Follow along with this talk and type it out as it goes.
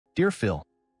Dear Phil,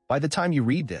 by the time you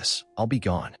read this, I'll be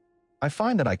gone. I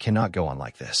find that I cannot go on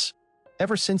like this.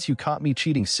 Ever since you caught me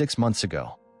cheating 6 months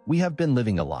ago, we have been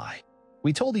living a lie.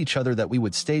 We told each other that we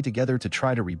would stay together to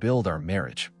try to rebuild our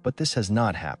marriage, but this has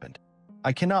not happened.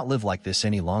 I cannot live like this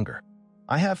any longer.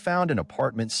 I have found an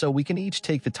apartment so we can each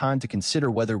take the time to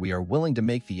consider whether we are willing to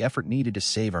make the effort needed to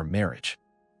save our marriage.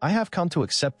 I have come to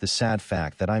accept the sad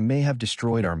fact that I may have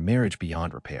destroyed our marriage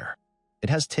beyond repair. It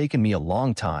has taken me a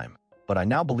long time, but I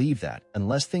now believe that,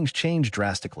 unless things change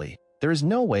drastically, there is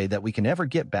no way that we can ever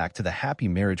get back to the happy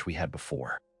marriage we had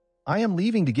before. I am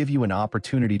leaving to give you an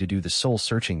opportunity to do the soul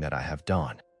searching that I have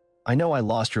done. I know I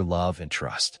lost your love and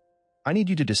trust. I need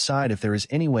you to decide if there is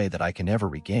any way that I can ever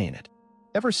regain it.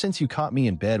 Ever since you caught me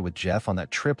in bed with Jeff on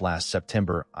that trip last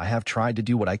September, I have tried to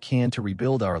do what I can to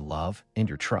rebuild our love and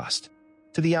your trust.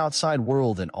 To the outside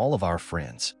world and all of our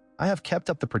friends, I have kept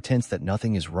up the pretense that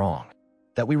nothing is wrong,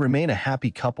 that we remain a happy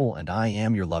couple and I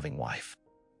am your loving wife.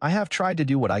 I have tried to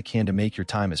do what I can to make your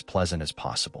time as pleasant as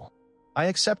possible. I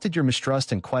accepted your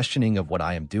mistrust and questioning of what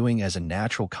I am doing as a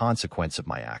natural consequence of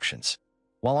my actions.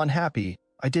 While unhappy,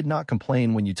 I did not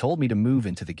complain when you told me to move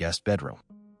into the guest bedroom.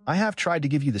 I have tried to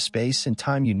give you the space and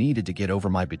time you needed to get over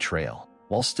my betrayal,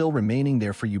 while still remaining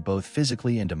there for you both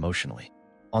physically and emotionally.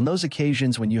 On those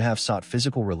occasions when you have sought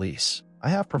physical release, I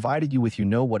have provided you with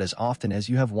what as often as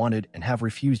you have wanted and have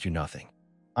refused you nothing.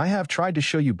 I have tried to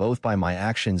show you both by my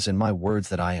actions and my words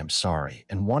that I am sorry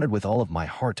and wanted with all of my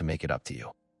heart to make it up to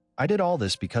you. I did all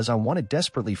this because I wanted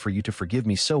desperately for you to forgive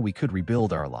me so we could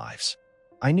rebuild our lives.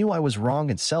 I knew I was wrong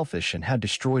and selfish and had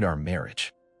destroyed our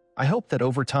marriage. I hoped that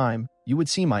over time, you would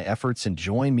see my efforts and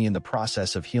join me in the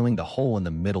process of healing the hole in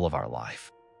the middle of our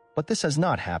life. But this has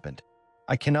not happened.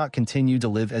 I cannot continue to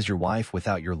live as your wife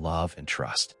without your love and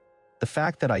trust. The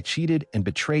fact that I cheated and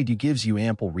betrayed you gives you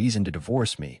ample reason to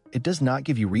divorce me. It does not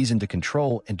give you reason to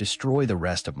control and destroy the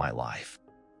rest of my life.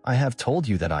 I have told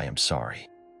you that I am sorry.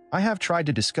 I have tried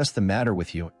to discuss the matter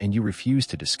with you and you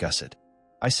refused to discuss it.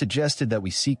 I suggested that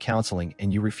we seek counseling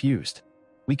and you refused.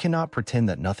 We cannot pretend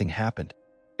that nothing happened.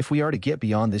 If we are to get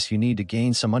beyond this, you need to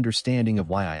gain some understanding of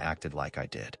why I acted like I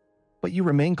did. But you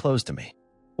remain closed to me.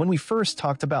 When we first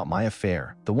talked about my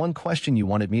affair, the one question you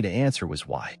wanted me to answer was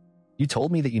why. You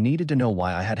told me that you needed to know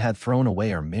why I had thrown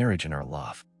away our marriage and our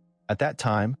love. At that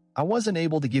time, I wasn't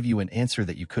able to give you an answer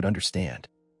that you could understand.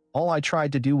 All I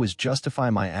tried to do was justify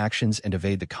my actions and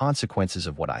evade the consequences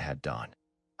of what I had done.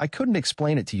 I couldn't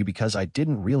explain it to you because I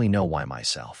didn't really know why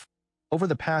myself. Over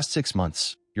the past 6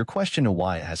 months, your question of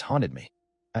why has haunted me.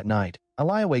 At night, I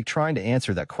lie awake trying to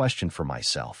answer that question for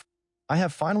myself. I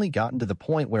have finally gotten to the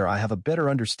point where I have a better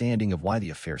understanding of why the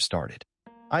affair started.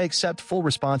 I accept full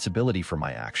responsibility for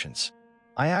my actions.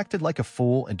 I acted like a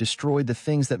fool and destroyed the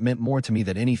things that meant more to me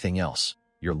than anything else,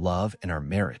 your love and our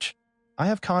marriage. I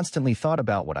have constantly thought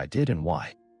about what I did and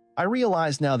why. I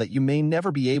realize now that you may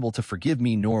never be able to forgive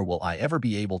me, nor will I ever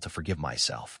be able to forgive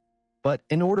myself. But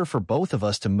in order for both of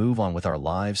us to move on with our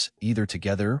lives, either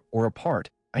together or apart,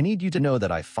 I need you to know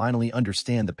that I finally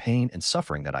understand the pain and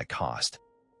suffering that I caused.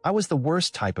 I was the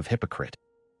worst type of hypocrite.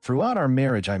 Throughout our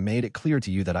marriage, I made it clear to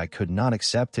you that I could not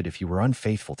accept it if you were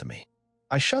unfaithful to me.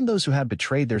 I shunned those who had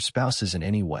betrayed their spouses in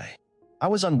any way. I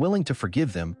was unwilling to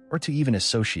forgive them or to even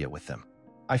associate with them.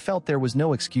 I felt there was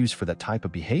no excuse for that type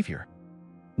of behavior.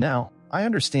 Now, I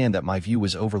understand that my view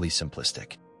was overly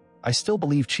simplistic. I still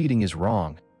believe cheating is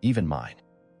wrong, even mine.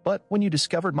 But when you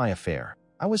discovered my affair,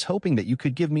 I was hoping that you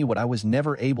could give me what I was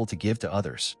never able to give to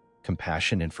others: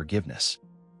 compassion and forgiveness.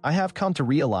 I have come to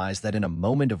realize that in a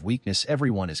moment of weakness,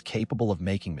 everyone is capable of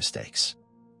making mistakes.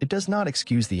 It does not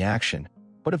excuse the action,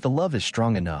 but if the love is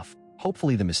strong enough,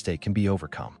 hopefully the mistake can be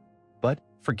overcome. But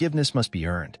forgiveness must be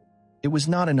earned. It was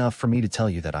not enough for me to tell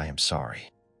you that I am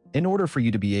sorry. In order for you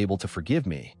to be able to forgive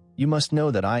me, you must know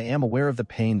that I am aware of the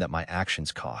pain that my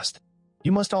actions caused.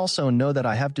 You must also know that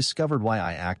I have discovered why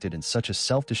I acted in such a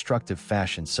self-destructive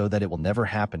fashion so that it will never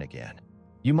happen again.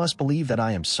 You must believe that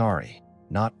I am sorry,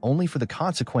 not only for the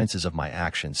consequences of my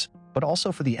actions, but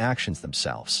also for the actions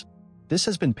themselves. This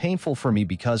has been painful for me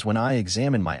because when I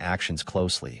examined my actions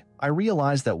closely, I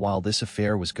realized that while this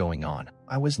affair was going on,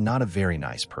 I was not a very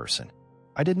nice person.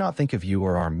 I did not think of you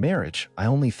or our marriage, I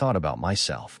only thought about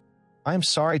myself. I am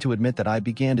sorry to admit that I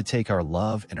began to take our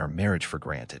love and our marriage for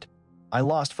granted. I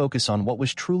lost focus on what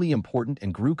was truly important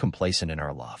and grew complacent in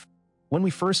our love. When we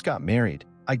first got married,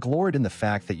 I gloried in the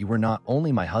fact that you were not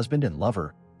only my husband and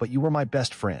lover, but you were my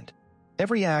best friend.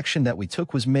 Every action that we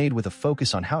took was made with a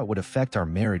focus on how it would affect our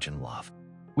marriage and love.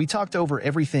 We talked over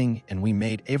everything and we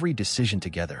made every decision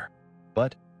together.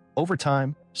 But, over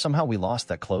time, somehow we lost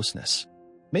that closeness.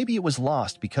 Maybe it was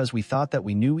lost because we thought that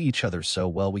we knew each other so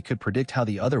well we could predict how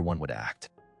the other one would act.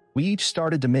 We each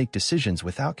started to make decisions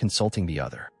without consulting the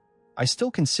other. I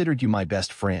still considered you my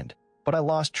best friend, but I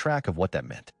lost track of what that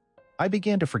meant. I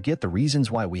began to forget the reasons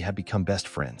why we had become best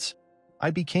friends. I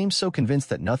became so convinced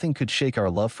that nothing could shake our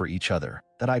love for each other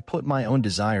that I put my own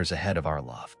desires ahead of our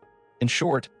love. In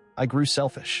short, I grew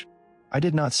selfish. I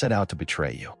did not set out to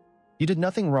betray you. You did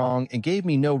nothing wrong and gave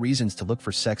me no reasons to look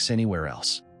for sex anywhere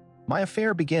else. My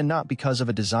affair began not because of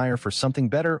a desire for something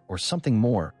better or something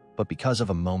more, but because of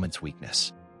a moment's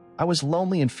weakness. I was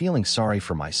lonely and feeling sorry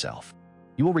for myself.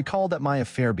 You will recall that my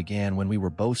affair began when we were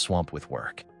both swamped with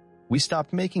work. We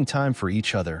stopped making time for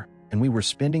each other, and we were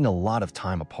spending a lot of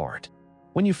time apart.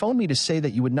 When you phoned me to say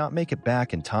that you would not make it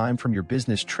back in time from your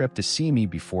business trip to see me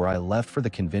before I left for the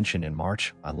convention in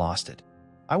March, I lost it.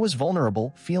 I was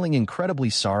vulnerable, feeling incredibly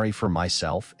sorry for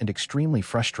myself and extremely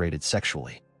frustrated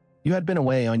sexually. You had been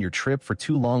away on your trip for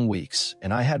 2 long weeks,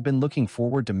 and I had been looking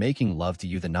forward to making love to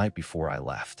you the night before I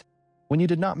left. When you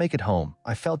did not make it home,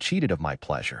 I felt cheated of my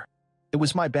pleasure. It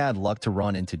was my bad luck to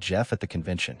run into Jeff at the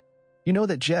convention. You know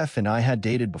that Jeff and I had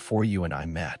dated before you and I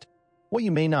met. What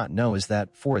you may not know is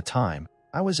that, for a time,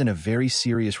 I was in a very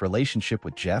serious relationship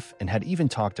with Jeff and had even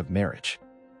talked of marriage.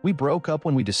 We broke up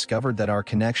when we discovered that our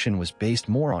connection was based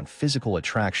more on physical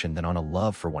attraction than on a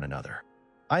love for one another.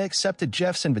 I accepted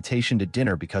Jeff's invitation to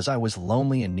dinner because I was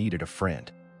lonely and needed a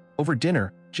friend. Over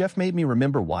dinner, Jeff made me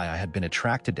remember why I had been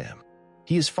attracted to him.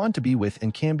 He is fun to be with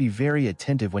and can be very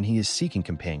attentive when he is seeking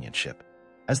companionship.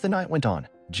 As the night went on,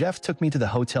 Jeff took me to the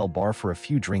hotel bar for a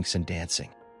few drinks and dancing.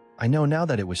 I know now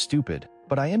that it was stupid,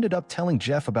 but I ended up telling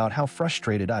Jeff about how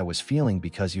frustrated I was feeling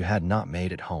because you had not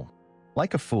made it home.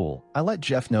 Like a fool, I let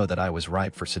Jeff know that I was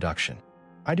ripe for seduction.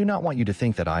 I do not want you to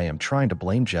think that I am trying to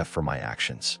blame Jeff for my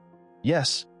actions.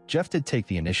 Yes, Jeff did take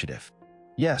the initiative.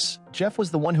 Yes, Jeff was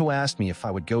the one who asked me if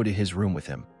I would go to his room with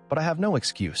him, but I have no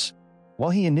excuse.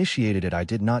 While he initiated it, I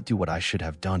did not do what I should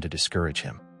have done to discourage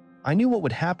him. I knew what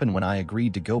would happen when I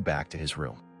agreed to go back to his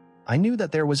room. I knew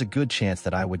that there was a good chance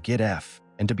that I would get F,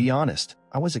 and to be honest,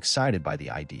 I was excited by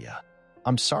the idea.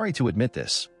 I'm sorry to admit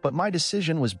this, but my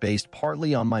decision was based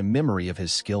partly on my memory of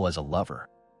his skill as a lover.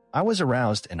 I was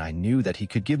aroused and I knew that he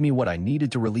could give me what I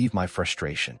needed to relieve my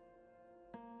frustration.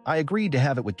 I agreed to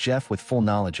have it with Jeff with full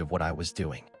knowledge of what I was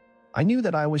doing. I knew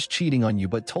that I was cheating on you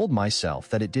but told myself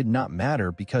that it did not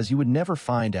matter because you would never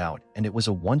find out and it was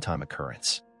a one-time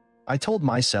occurrence. I told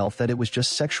myself that it was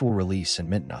just sexual release and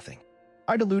meant nothing.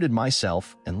 I deluded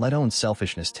myself and let own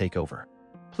selfishness take over.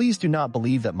 Please do not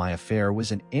believe that my affair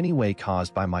was in any way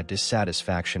caused by my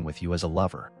dissatisfaction with you as a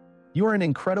lover. You are an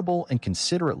incredible and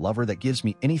considerate lover that gives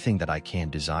me anything that I can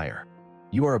desire.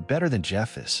 You are better than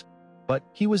Jeff is. But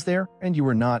he was there and you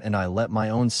were not, and I let my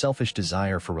own selfish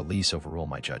desire for release overrule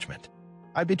my judgment.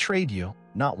 I betrayed you,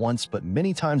 not once but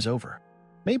many times over.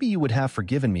 Maybe you would have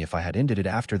forgiven me if I had ended it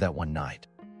after that one night.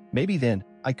 Maybe then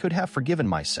I could have forgiven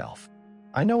myself.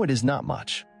 I know it is not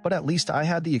much, but at least I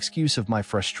had the excuse of my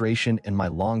frustration and my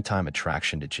long-time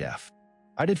attraction to Jeff.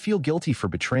 I did feel guilty for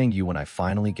betraying you when I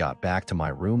finally got back to my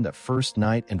room that first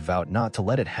night and vowed not to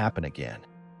let it happen again.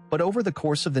 But over the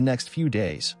course of the next few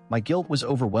days, my guilt was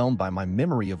overwhelmed by my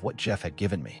memory of what Jeff had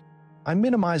given me. I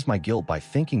minimized my guilt by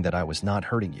thinking that I was not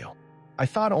hurting you. I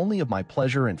thought only of my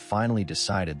pleasure and finally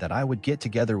decided that I would get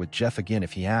together with Jeff again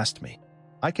if he asked me.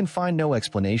 I can find no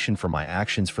explanation for my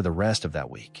actions for the rest of that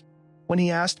week. When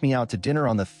he asked me out to dinner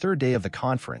on the 3rd day of the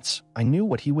conference, I knew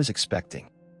what he was expecting.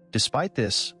 Despite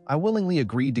this, I willingly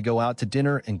agreed to go out to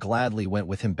dinner and gladly went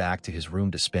with him back to his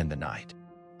room to spend the night.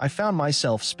 I found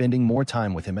myself spending more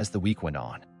time with him as the week went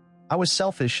on. I was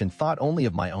selfish and thought only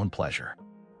of my own pleasure.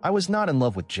 I was not in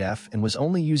love with Jeff and was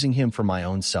only using him for my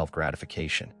own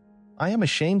self-gratification. I am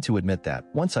ashamed to admit that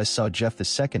once I saw Jeff the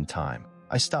second time,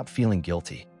 I stopped feeling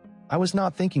guilty. I was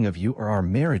not thinking of you or our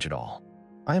marriage at all.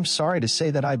 I am sorry to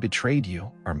say that I betrayed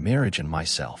you, our marriage, and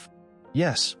myself.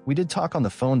 Yes, we did talk on the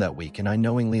phone that week and I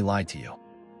knowingly lied to you.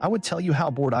 I would tell you how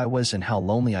bored I was and how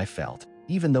lonely I felt,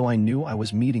 even though I knew I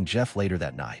was meeting Jeff later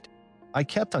that night. I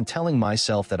kept on telling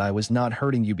myself that I was not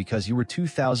hurting you because you were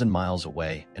 2,000 miles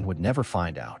away and would never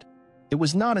find out. It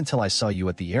was not until I saw you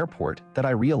at the airport that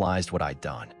I realized what I'd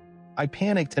done. I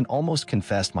panicked and almost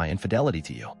confessed my infidelity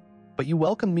to you. But you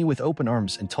welcomed me with open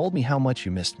arms and told me how much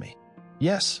you missed me.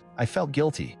 Yes, I felt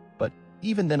guilty, but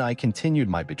even then I continued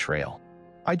my betrayal.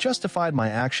 I justified my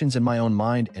actions in my own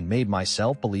mind and made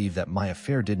myself believe that my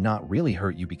affair did not really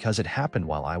hurt you because it happened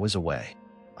while I was away.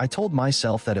 I told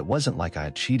myself that it wasn't like I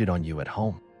had cheated on you at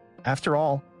home. After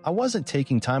all, I wasn't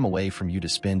taking time away from you to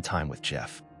spend time with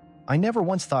Jeff. I never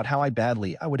once thought how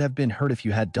badly I would have been hurt if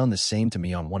you had done the same to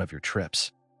me on one of your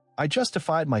trips. I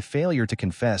justified my failure to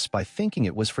confess by thinking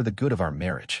it was for the good of our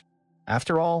marriage.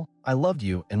 After all, I loved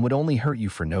you and would only hurt you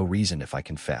for no reason if I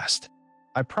confessed.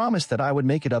 I promised that I would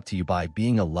make it up to you by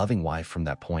being a loving wife from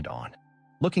that point on.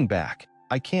 Looking back,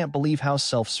 I can't believe how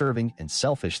self-serving and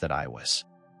selfish that I was.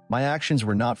 My actions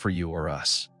were not for you or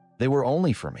us. They were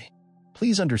only for me.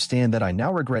 Please understand that I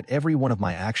now regret every one of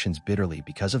my actions bitterly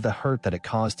because of the hurt that it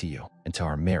caused to you and to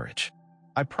our marriage.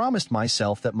 I promised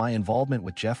myself that my involvement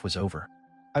with Jeff was over.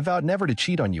 I vowed never to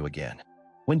cheat on you again.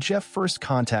 When Jeff first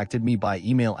contacted me by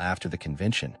email after the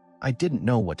convention, I didn't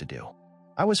know what to do.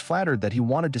 I was flattered that he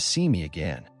wanted to see me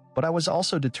again, but I was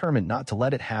also determined not to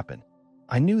let it happen.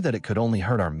 I knew that it could only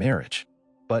hurt our marriage.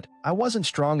 But I wasn't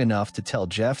strong enough to tell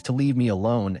Jeff to leave me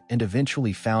alone and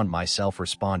eventually found myself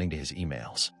responding to his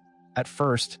emails. At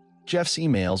first, Jeff's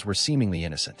emails were seemingly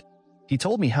innocent. He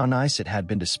told me how nice it had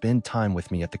been to spend time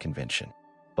with me at the convention.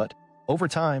 But over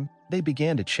time, they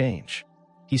began to change.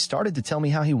 He started to tell me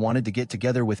how he wanted to get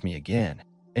together with me again,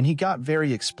 and he got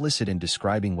very explicit in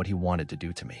describing what he wanted to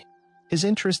do to me. His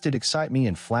interest did excite me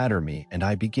and flatter me, and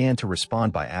I began to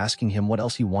respond by asking him what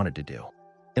else he wanted to do.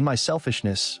 In my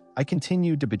selfishness, I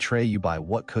continued to betray you by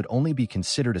what could only be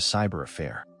considered a cyber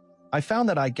affair. I found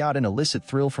that I got an illicit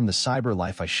thrill from the cyber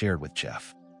life I shared with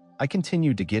Jeff. I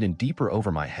continued to get in deeper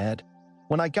over my head.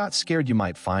 When I got scared you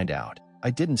might find out, I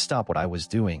didn't stop what I was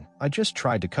doing, I just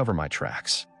tried to cover my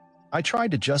tracks. I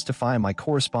tried to justify my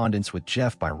correspondence with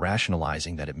Jeff by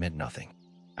rationalizing that it meant nothing.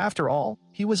 After all,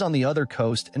 he was on the other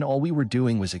coast and all we were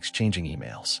doing was exchanging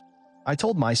emails. I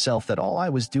told myself that all I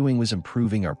was doing was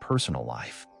improving our personal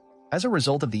life. As a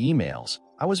result of the emails,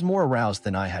 I was more aroused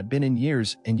than I had been in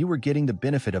years and you were getting the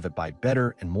benefit of it by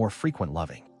better and more frequent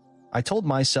loving. I told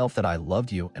myself that I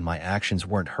loved you and my actions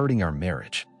weren't hurting our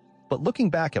marriage. But looking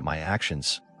back at my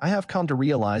actions, I have come to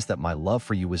realize that my love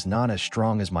for you was not as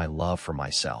strong as my love for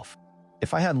myself.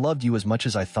 If I had loved you as much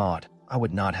as I thought, I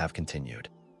would not have continued.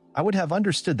 I would have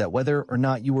understood that whether or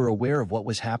not you were aware of what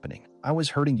was happening, I was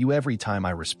hurting you every time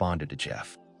I responded to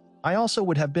Jeff. I also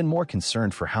would have been more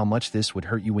concerned for how much this would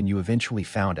hurt you when you eventually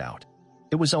found out.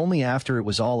 It was only after it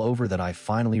was all over that I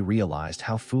finally realized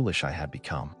how foolish I had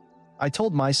become. I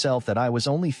told myself that I was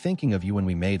only thinking of you when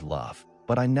we made love,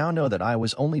 but I now know that I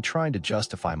was only trying to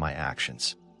justify my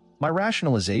actions. My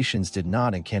rationalizations did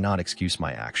not and cannot excuse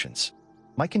my actions.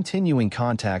 My continuing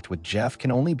contact with Jeff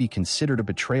can only be considered a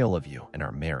betrayal of you and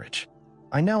our marriage.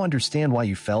 I now understand why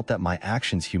you felt that my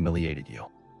actions humiliated you.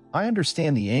 I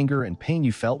understand the anger and pain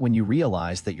you felt when you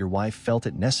realized that your wife felt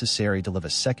it necessary to live a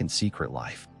second secret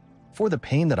life. For the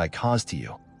pain that I caused to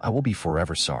you, I will be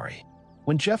forever sorry.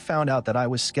 When Jeff found out that I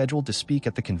was scheduled to speak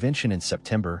at the convention in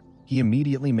September, he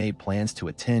immediately made plans to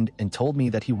attend and told me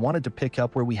that he wanted to pick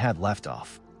up where we had left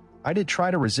off. I did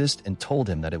try to resist and told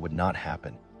him that it would not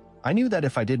happen. I knew that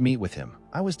if I did meet with him,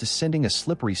 I was descending a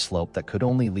slippery slope that could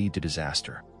only lead to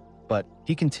disaster. But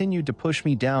he continued to push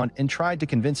me down and tried to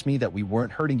convince me that we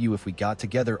weren't hurting you if we got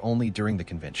together only during the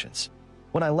conventions.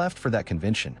 When I left for that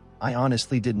convention, I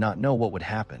honestly did not know what would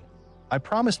happen. I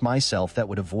promised myself that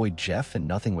would avoid Jeff and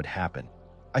nothing would happen.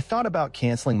 I thought about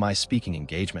canceling my speaking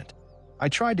engagement. I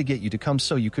tried to get you to come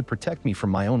so you could protect me from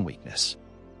my own weakness.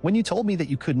 When you told me that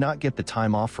you could not get the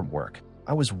time off from work,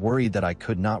 I was worried that I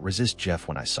could not resist Jeff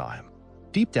when I saw him.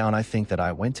 Deep down, I think that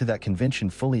I went to that convention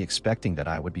fully expecting that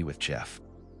I would be with Jeff.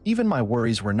 Even my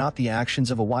worries were not the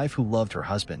actions of a wife who loved her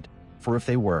husband, for if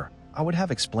they were, I would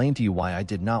have explained to you why I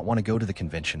did not want to go to the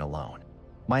convention alone.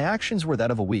 My actions were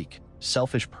that of a weak,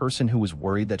 selfish person who was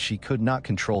worried that she could not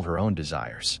control her own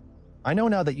desires. I know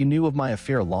now that you knew of my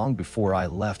affair long before I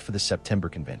left for the September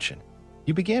convention.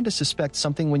 You began to suspect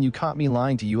something when you caught me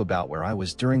lying to you about where I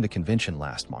was during the convention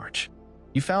last March.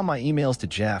 You found my emails to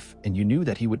Jeff, and you knew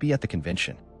that he would be at the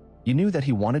convention. You knew that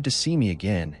he wanted to see me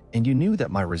again, and you knew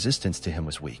that my resistance to him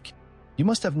was weak. You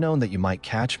must have known that you might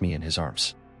catch me in his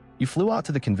arms. You flew out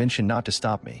to the convention not to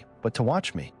stop me, but to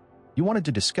watch me. You wanted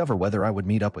to discover whether I would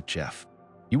meet up with Jeff.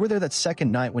 You were there that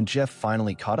second night when Jeff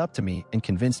finally caught up to me and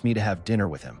convinced me to have dinner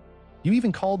with him. You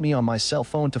even called me on my cell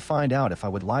phone to find out if I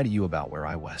would lie to you about where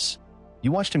I was.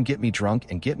 You watched him get me drunk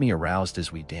and get me aroused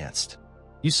as we danced.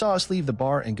 You saw us leave the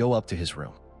bar and go up to his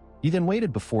room. You then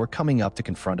waited before coming up to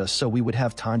confront us so we would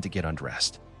have time to get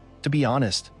undressed. To be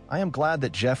honest, I am glad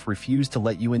that Jeff refused to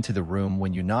let you into the room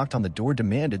when you knocked on the door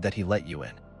demanded that he let you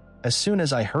in. As soon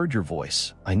as I heard your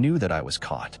voice, I knew that I was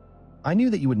caught. I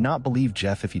knew that you would not believe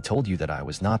Jeff if he told you that I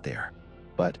was not there.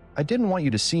 But I didn't want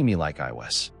you to see me like I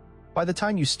was. By the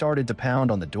time you started to pound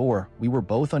on the door, we were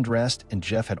both undressed and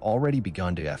Jeff had already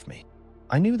begun to F me.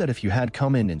 I knew that if you had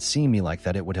come in and seen me like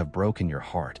that, it would have broken your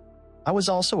heart. I was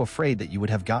also afraid that you would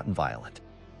have gotten violent.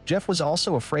 Jeff was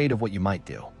also afraid of what you might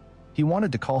do. He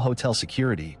wanted to call hotel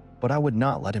security, but I would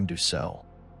not let him do so.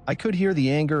 I could hear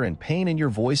the anger and pain in your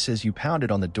voice as you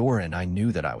pounded on the door, and I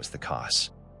knew that I was the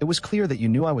cause. It was clear that you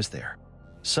knew I was there.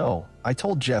 So, I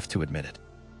told Jeff to admit it.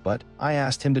 But I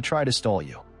asked him to try to stall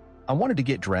you. I wanted to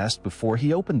get dressed before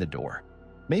he opened the door.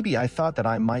 Maybe I thought that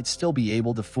I might still be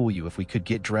able to fool you if we could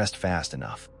get dressed fast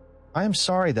enough. I am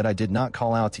sorry that I did not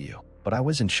call out to you, but I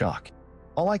was in shock.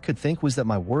 All I could think was that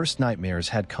my worst nightmares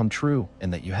had come true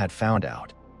and that you had found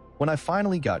out. When I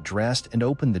finally got dressed and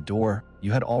opened the door,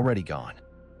 you had already gone.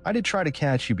 I did try to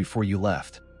catch you before you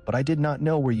left, but I did not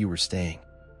know where you were staying.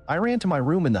 I ran to my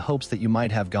room in the hopes that you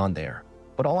might have gone there,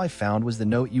 but all I found was the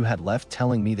note you had left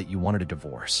telling me that you wanted a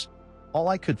divorce. All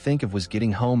I could think of was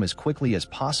getting home as quickly as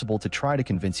possible to try to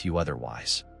convince you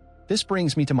otherwise. This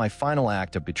brings me to my final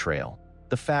act of betrayal,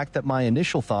 the fact that my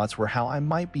initial thoughts were how I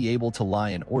might be able to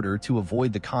lie in order to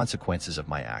avoid the consequences of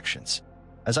my actions.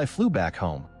 As I flew back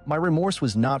home, my remorse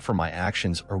was not for my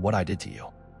actions or what I did to you.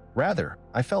 Rather,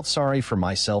 I felt sorry for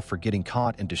myself for getting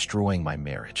caught and destroying my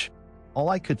marriage. All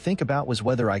I could think about was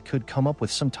whether I could come up with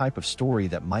some type of story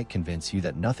that might convince you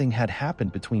that nothing had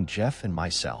happened between Jeff and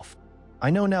myself. I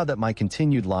know now that my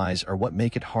continued lies are what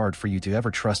make it hard for you to ever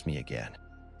trust me again.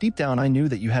 Deep down, I knew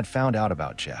that you had found out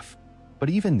about Jeff. But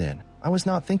even then, I was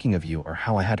not thinking of you or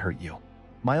how I had hurt you.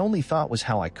 My only thought was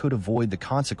how I could avoid the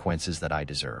consequences that I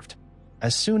deserved.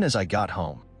 As soon as I got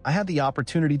home, I had the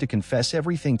opportunity to confess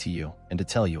everything to you and to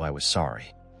tell you I was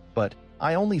sorry. But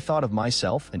I only thought of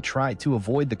myself and tried to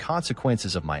avoid the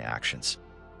consequences of my actions.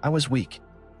 I was weak.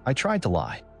 I tried to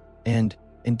lie. And,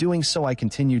 in doing so, I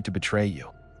continued to betray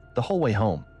you. The whole way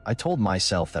home, I told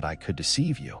myself that I could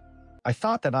deceive you. I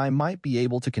thought that I might be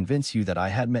able to convince you that I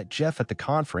had met Jeff at the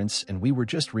conference and we were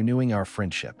just renewing our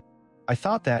friendship. I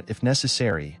thought that, if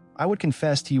necessary, I would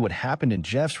confess to you what happened in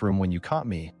Jeff's room when you caught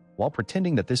me, while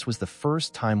pretending that this was the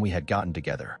first time we had gotten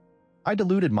together. I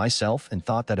deluded myself and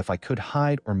thought that if I could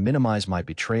hide or minimize my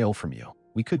betrayal from you,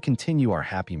 we could continue our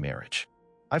happy marriage.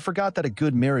 I forgot that a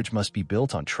good marriage must be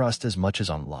built on trust as much as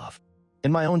on love.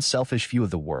 In my own selfish view of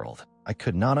the world, I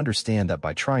could not understand that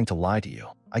by trying to lie to you,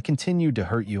 I continued to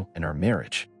hurt you and our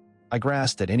marriage. I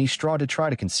grasped at any straw to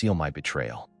try to conceal my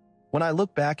betrayal. When I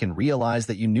look back and realize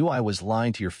that you knew I was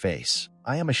lying to your face,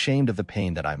 I am ashamed of the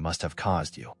pain that I must have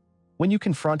caused you. When you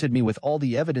confronted me with all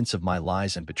the evidence of my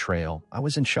lies and betrayal, I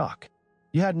was in shock.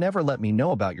 You had never let me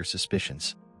know about your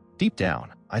suspicions. Deep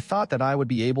down, I thought that I would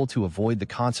be able to avoid the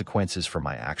consequences for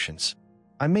my actions.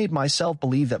 I made myself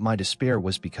believe that my despair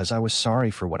was because I was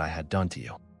sorry for what I had done to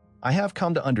you. I have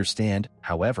come to understand,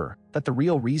 however, that the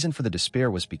real reason for the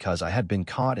despair was because I had been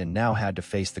caught and now had to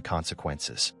face the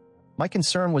consequences. My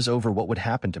concern was over what would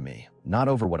happen to me, not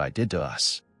over what I did to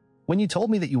us. When you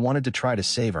told me that you wanted to try to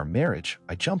save our marriage,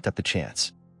 I jumped at the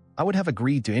chance. I would have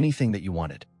agreed to anything that you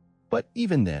wanted. But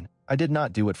even then, I did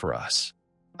not do it for us.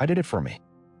 I did it for me.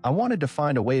 I wanted to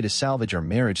find a way to salvage our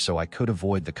marriage so I could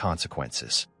avoid the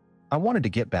consequences. I wanted to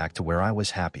get back to where I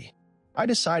was happy. I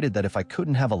decided that if I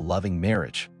couldn't have a loving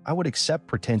marriage, I would accept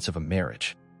pretense of a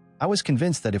marriage. I was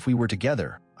convinced that if we were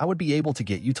together, I would be able to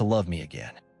get you to love me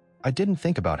again. I didn't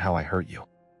think about how I hurt you.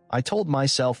 I told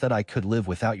myself that I could live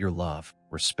without your love,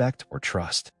 respect, or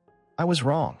trust. I was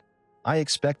wrong. I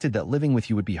expected that living with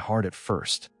you would be hard at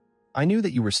first. I knew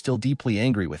that you were still deeply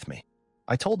angry with me.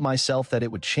 I told myself that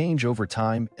it would change over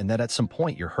time and that at some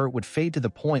point your hurt would fade to the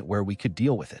point where we could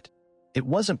deal with it. It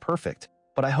wasn't perfect,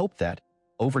 but I hoped that,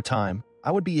 over time,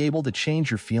 I would be able to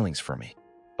change your feelings for me.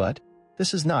 But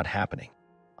this is not happening.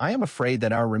 I am afraid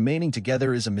that our remaining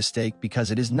together is a mistake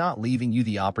because it is not leaving you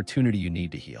the opportunity you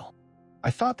need to heal. I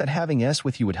thought that having S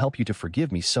with you would help you to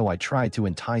forgive me, so I tried to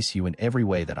entice you in every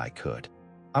way that I could.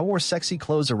 I wore sexy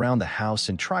clothes around the house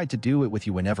and tried to do it with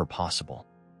you whenever possible.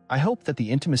 I hoped that the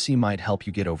intimacy might help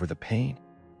you get over the pain.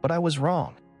 But I was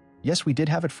wrong. Yes, we did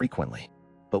have it frequently,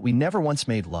 but we never once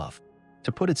made love.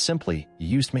 To put it simply, you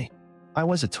used me. I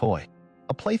was a toy,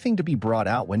 a plaything to be brought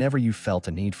out whenever you felt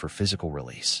a need for physical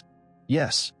release.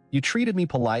 Yes, you treated me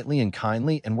politely and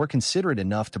kindly and were considerate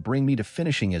enough to bring me to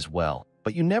finishing as well,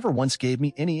 but you never once gave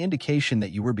me any indication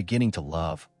that you were beginning to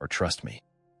love or trust me.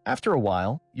 After a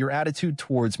while, your attitude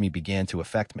towards me began to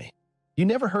affect me. You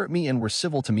never hurt me and were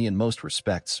civil to me in most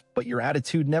respects, but your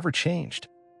attitude never changed.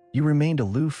 You remained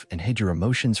aloof and hid your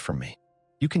emotions from me.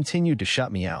 You continued to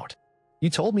shut me out. You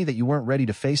told me that you weren't ready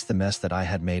to face the mess that I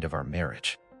had made of our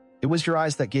marriage. It was your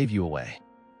eyes that gave you away.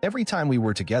 Every time we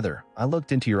were together, I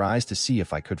looked into your eyes to see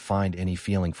if I could find any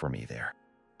feeling for me there.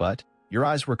 But your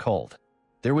eyes were cold.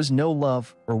 There was no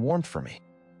love or warmth for me.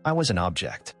 I was an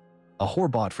object, a whore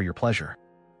bought for your pleasure.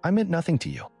 I meant nothing to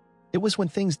you. It was when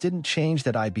things didn't change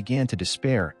that I began to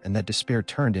despair, and that despair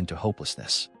turned into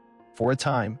hopelessness. For a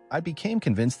time, I became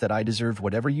convinced that I deserved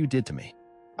whatever you did to me.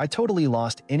 I totally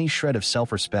lost any shred of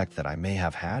self-respect that I may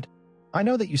have had. I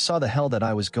know that you saw the hell that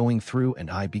I was going through, and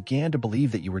I began to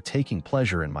believe that you were taking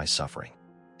pleasure in my suffering.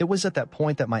 It was at that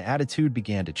point that my attitude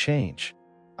began to change.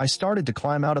 I started to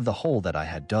climb out of the hole that I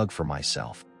had dug for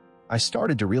myself. I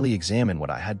started to really examine what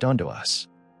I had done to us.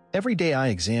 Every day I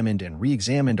examined and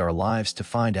re-examined our lives to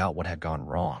find out what had gone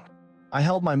wrong. I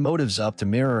held my motives up to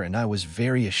mirror, and I was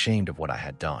very ashamed of what I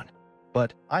had done.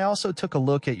 But I also took a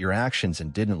look at your actions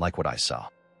and didn't like what I saw.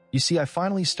 You see, I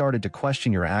finally started to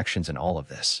question your actions in all of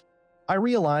this. I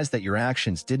realized that your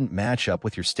actions didn't match up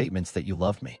with your statements that you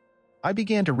loved me. I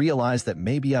began to realize that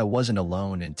maybe I wasn't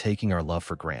alone in taking our love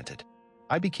for granted.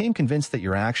 I became convinced that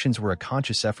your actions were a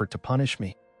conscious effort to punish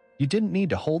me. You didn't need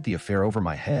to hold the affair over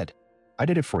my head. I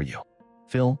did it for you.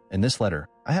 Phil, in this letter,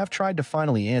 I have tried to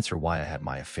finally answer why I had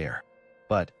my affair.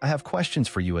 But I have questions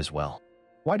for you as well.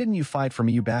 Why didn't you fight for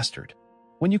me, you bastard?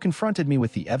 When you confronted me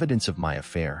with the evidence of my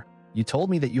affair, you told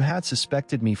me that you had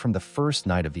suspected me from the first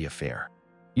night of the affair.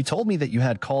 You told me that you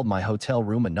had called my hotel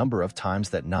room a number of times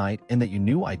that night and that you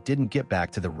knew I didn't get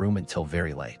back to the room until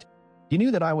very late. You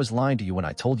knew that I was lying to you when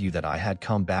I told you that I had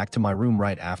come back to my room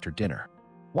right after dinner.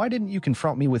 Why didn't you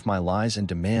confront me with my lies and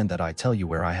demand that I tell you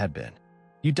where I had been?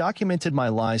 You documented my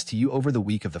lies to you over the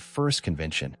week of the first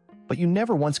convention, but you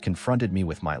never once confronted me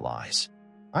with my lies.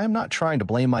 I am not trying to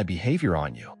blame my behavior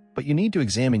on you, but you need to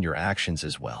examine your actions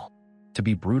as well. To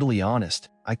be brutally honest,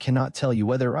 I cannot tell you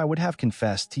whether I would have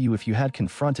confessed to you if you had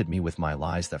confronted me with my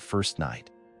lies that first night.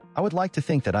 I would like to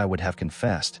think that I would have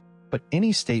confessed, but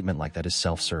any statement like that is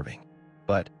self-serving.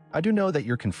 But I do know that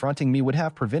your confronting me would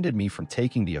have prevented me from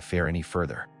taking the affair any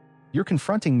further. Your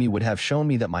confronting me would have shown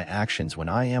me that my actions when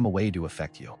I am away do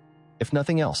affect you. If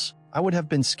nothing else, I would have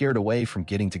been scared away from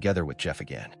getting together with Jeff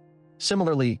again.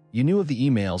 Similarly, you knew of the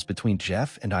emails between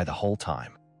Jeff and I the whole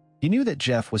time. You knew that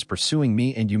Jeff was pursuing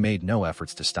me and you made no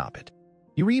efforts to stop it.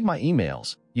 You read my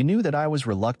emails, you knew that I was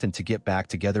reluctant to get back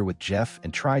together with Jeff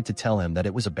and tried to tell him that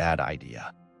it was a bad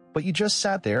idea. But you just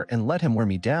sat there and let him wear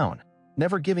me down,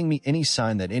 never giving me any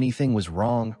sign that anything was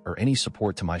wrong or any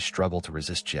support to my struggle to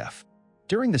resist Jeff.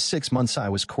 During the 6 months I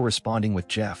was corresponding with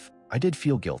Jeff, I did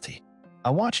feel guilty. I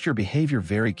watched your behavior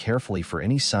very carefully for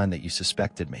any sign that you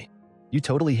suspected me. You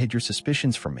totally hid your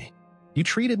suspicions from me. You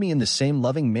treated me in the same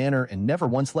loving manner and never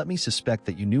once let me suspect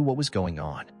that you knew what was going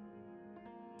on.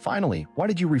 Finally, why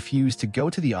did you refuse to go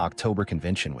to the October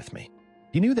convention with me?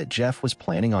 You knew that Jeff was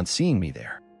planning on seeing me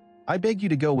there. I begged you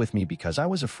to go with me because I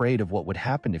was afraid of what would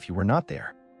happen if you were not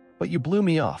there. But you blew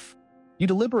me off. You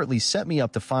deliberately set me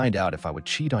up to find out if I would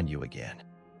cheat on you again.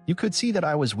 You could see that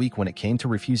I was weak when it came to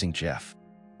refusing Jeff.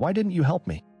 Why didn't you help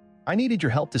me? I needed your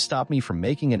help to stop me from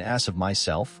making an ass of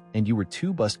myself, and you were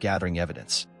too busy gathering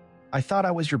evidence. I thought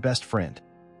I was your best friend.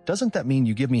 Doesn't that mean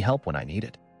you give me help when I need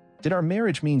it? Did our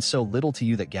marriage mean so little to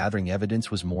you that gathering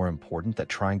evidence was more important than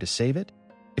trying to save it?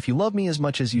 If you love me as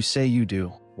much as you say you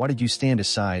do, why did you stand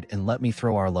aside and let me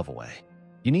throw our love away?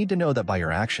 You need to know that by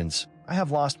your actions, I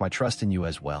have lost my trust in you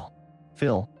as well.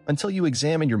 Phil, until you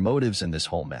examine your motives in this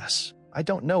whole mess, I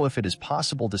don't know if it is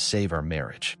possible to save our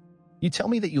marriage. You tell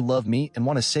me that you love me and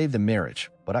want to save the marriage,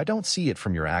 but I don't see it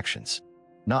from your actions.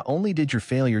 Not only did your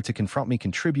failure to confront me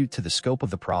contribute to the scope of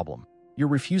the problem, your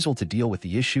refusal to deal with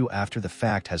the issue after the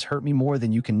fact has hurt me more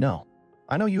than you can know.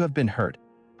 I know you have been hurt,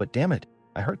 but damn it,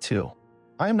 I hurt too.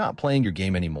 I am not playing your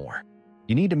game anymore.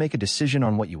 You need to make a decision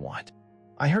on what you want.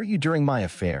 I hurt you during my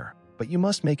affair, but you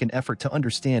must make an effort to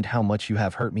understand how much you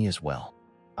have hurt me as well.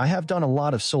 I have done a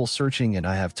lot of soul searching and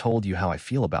I have told you how I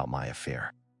feel about my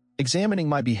affair. Examining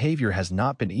my behavior has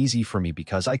not been easy for me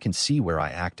because I can see where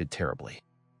I acted terribly.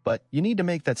 But you need to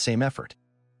make that same effort.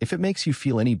 If it makes you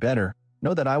feel any better,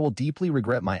 know that I will deeply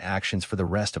regret my actions for the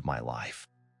rest of my life.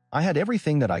 I had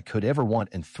everything that I could ever want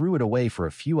and threw it away for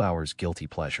a few hours' guilty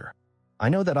pleasure. I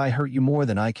know that I hurt you more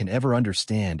than I can ever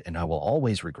understand and I will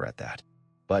always regret that.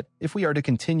 But if we are to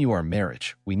continue our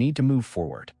marriage, we need to move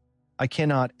forward. I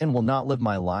cannot and will not live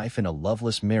my life in a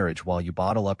loveless marriage while you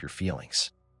bottle up your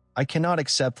feelings. I cannot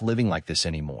accept living like this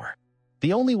anymore.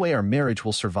 The only way our marriage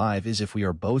will survive is if we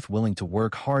are both willing to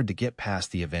work hard to get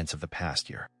past the events of the past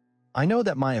year. I know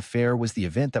that my affair was the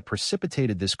event that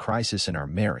precipitated this crisis in our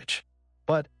marriage,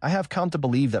 but I have come to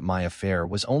believe that my affair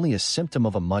was only a symptom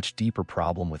of a much deeper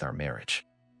problem with our marriage.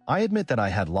 I admit that I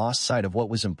had lost sight of what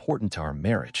was important to our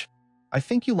marriage. I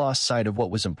think you lost sight of what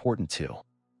was important too.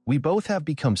 We both have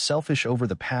become selfish over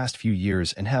the past few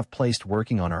years and have placed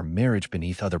working on our marriage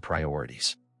beneath other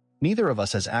priorities. Neither of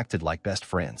us has acted like best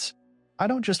friends. I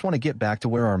don't just want to get back to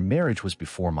where our marriage was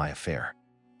before my affair.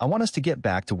 I want us to get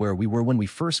back to where we were when we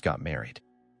first got married.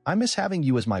 I miss having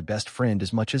you as my best friend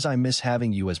as much as I miss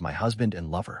having you as my husband and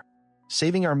lover.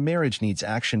 Saving our marriage needs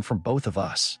action from both of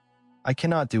us. I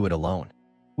cannot do it alone.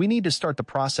 We need to start the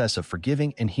process of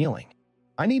forgiving and healing.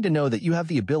 I need to know that you have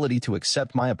the ability to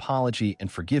accept my apology and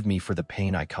forgive me for the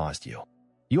pain I caused you.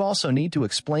 You also need to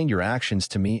explain your actions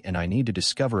to me, and I need to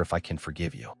discover if I can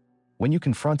forgive you. When you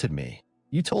confronted me,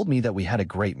 you told me that we had a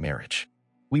great marriage.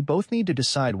 We both need to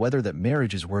decide whether that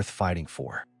marriage is worth fighting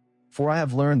for. For I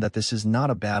have learned that this is not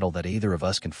a battle that either of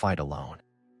us can fight alone.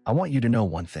 I want you to know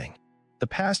one thing. The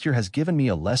past year has given me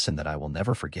a lesson that I will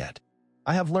never forget.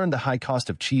 I have learned the high cost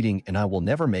of cheating, and I will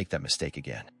never make that mistake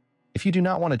again. If you do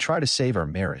not want to try to save our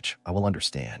marriage, I will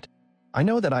understand. I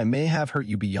know that I may have hurt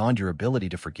you beyond your ability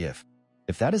to forgive.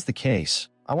 If that is the case,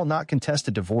 I will not contest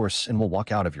a divorce and will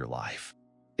walk out of your life.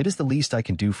 It is the least I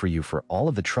can do for you for all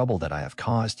of the trouble that I have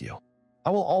caused you.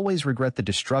 I will always regret the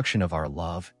destruction of our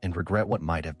love and regret what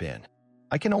might have been.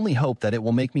 I can only hope that it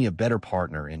will make me a better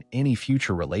partner in any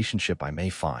future relationship I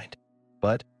may find.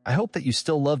 But I hope that you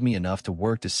still love me enough to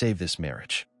work to save this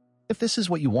marriage. If this is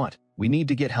what you want, we need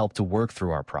to get help to work through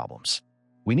our problems.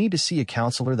 We need to see a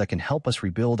counselor that can help us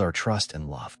rebuild our trust and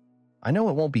love. I know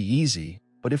it won't be easy,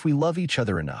 but if we love each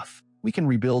other enough, we can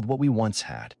rebuild what we once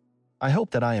had. I hope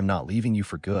that I am not leaving you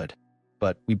for good,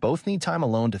 but we both need time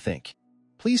alone to think.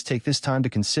 Please take this time to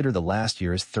consider the last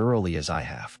year as thoroughly as I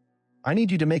have. I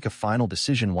need you to make a final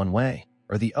decision one way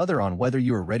or the other on whether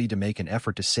you are ready to make an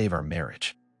effort to save our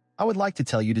marriage. I would like to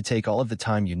tell you to take all of the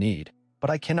time you need, but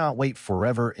I cannot wait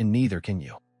forever, and neither can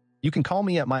you. You can call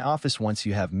me at my office once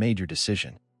you have made your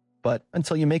decision. But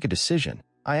until you make a decision,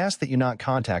 I ask that you not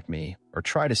contact me or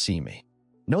try to see me.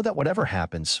 Know that whatever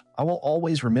happens, I will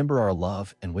always remember our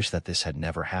love and wish that this had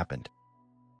never happened.